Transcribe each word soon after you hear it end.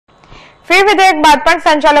Fee વિધેયક બાદ પણ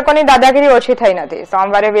સંચાલકોની દાદાગીરી ઓછી થઈ નથી।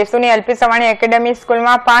 સોમવારે વેસુની એલપી સવાણી એકેડેમી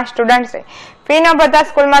સ્કૂલમાં 5 સ્ટુડન્ટ્સે ફી ન ભરતા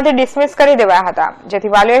સ્કૂલમાંથી ડિસમિસ કરી દેવાયા હતા,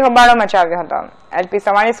 જેથી વાલીઓએ હોબાળો મચાવ્યો હતો। એલપી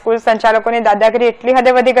સવાણી સ્કૂલ સંચાલકોની દાદાગીરી એટલી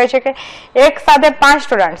હદે વધી ગઈ છે કે એક સાથે 5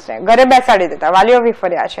 સ્ટુડન્ટ્સને ઘરે બેસાડી દેતા વાલીઓ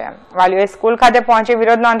વિફર્યા છે। વાલીઓએ સ્કૂલ ખાતે પહોંચી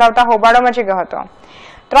વિરોધ નોંધાવતા હોબાળો મચી ગયો હતો।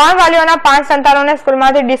 3 વાલીઓના 5 સંતાનોને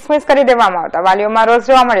સ્કૂલમાંથી ડિસમિસ કરી દેવામાં આવતા વાલીઓમાં રોષ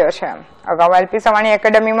જોવા મળ્યો છે। અગાઉ એલપી સવાણી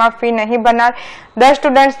એકેડેમીમાં ફી નહીં ભરનાર 10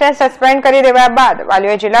 સ્ટુડન્ટ્સને સસ્પેન્ડ કરી દેવા બાદ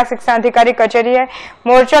વાલીઓએ જિલ્લા શિક્ષણ અધિકારી કચેરીએ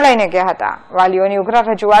મોરચો લઈને ગયા હતા। વાલીઓની ઉગ્ર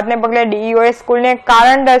રજૂઆતને પગલે ડીઈઓએ સ્કૂલને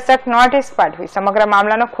કારણદર્શક નોટિસ પાઠવી સમગ્ર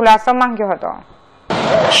मामलाનો खुलासो मांग्यो હતો।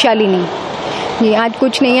 शालिनी जी, आज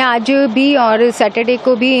कुछ नहीं है। आज भी और सैटरडे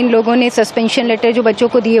को भी इन लोगों ने सस्पेंशन लेटर जो बच्चों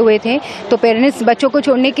को दिए हुए थे, तो पेरेंट्स बच्चों को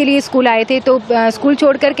छोड़ने के लिए स्कूल आए थे, तो स्कूल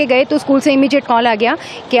छोड़ करके गए तो स्कूल से इमीडिएट कॉल आ गया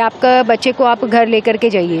कि आपका बच्चे को आप घर लेकर के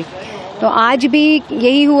जाइए। तो आज भी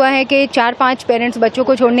यही हुआ है कि 4-5 पेरेंट्स बच्चों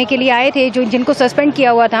को छोड़ने के लिए आए थे जिनको सस्पेंड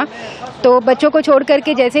किया हुआ था। तो बच्चों को छोड़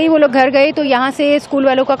करके जैसे ही वो लोग घर गए तो यहाँ से स्कूल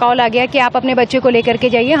वालों का कॉल आ गया कि आप अपने बच्चे को लेकर के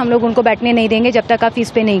जाइए, हम लोग उनको बैठने नहीं देंगे जब तक आप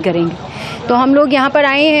फीस पे नहीं करेंगे। तो हम लोग यहाँ पर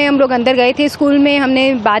आए हैं, हम लोग अंदर गए थे स्कूल में, हमने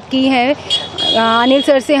बात की है अनिल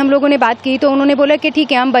सर से, हम लोगों ने बात की तो उन्होंने बोला कि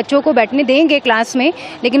ठीक है हम बच्चों को बैठने देंगे क्लास में,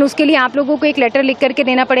 लेकिन उसके लिए आप लोगों को एक लेटर लिख करके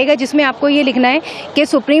देना पड़ेगा जिसमें आपको ये लिखना है कि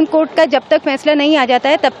सुप्रीम कोर्ट का जब तक फैसला नहीं आ जाता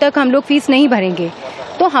है तब तक हम लोग फीस नहीं भरेंगे।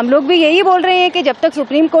 तो हम लोग भी यही बोल रहे हैं कि जब तक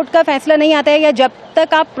सुप्रीम कोर्ट का फैसला नहीं आता है या जब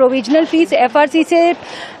तक आप प्रोविजनल फीस एफआरसी से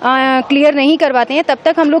क्लियर नहीं करवाते हैं तब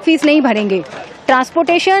तक हम लोग फीस नहीं भरेंगे।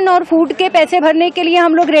 ट्रांसपोर्टेशन और फूड के पैसे भरने के लिए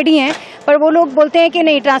हम लोग रेडी हैं, पर वो लोग बोलते हैं कि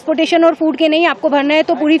नहीं ट्रांसपोर्टेशन और फूड के नहीं, आपको भरना है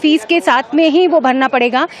तो पूरी फीस के साथ में ही वो भरना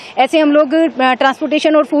पड़ेगा, ऐसे हम लोग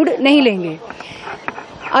ट्रांसपोर्टेशन और फूड नहीं लेंगे।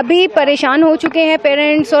 अभी परेशान हो चुके हैं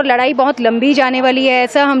पेरेंट्स और लड़ाई बहुत लंबी जाने वाली है,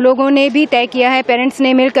 ऐसा हम लोगों ने भी तय किया है पेरेंट्स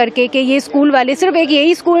ने मिल करके कि ये स्कूल वाले, सिर्फ एक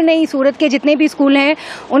यही स्कूल नहीं, सूरत के जितने भी स्कूल हैं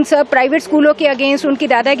उन सब प्राइवेट स्कूलों के अगेंस्ट, उनकी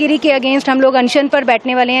दादागिरी के अगेंस्ट हम लोग अनशन पर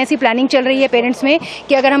बैठने वाले हैं। ऐसी प्लानिंग चल रही है पेरेंट्स में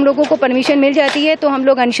कि अगर हम लोगों को परमिशन मिल जाती है तो हम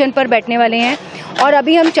लोग अनशन पर बैठने वाले हैं। और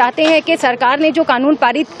अभी हम चाहते हैं कि सरकार ने जो कानून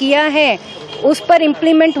पारित किया है उस पर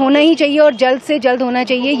इम्प्लीमेंट होना ही चाहिए और जल्द से जल्द होना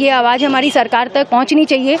चाहिए। ये आवाज़ हमारी सरकार तक पहुंचनी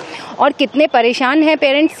चाहिए और कितने परेशान हैं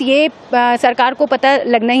पेरेंट्स ये सरकार को पता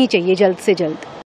लगना ही चाहिए जल्द से जल्द।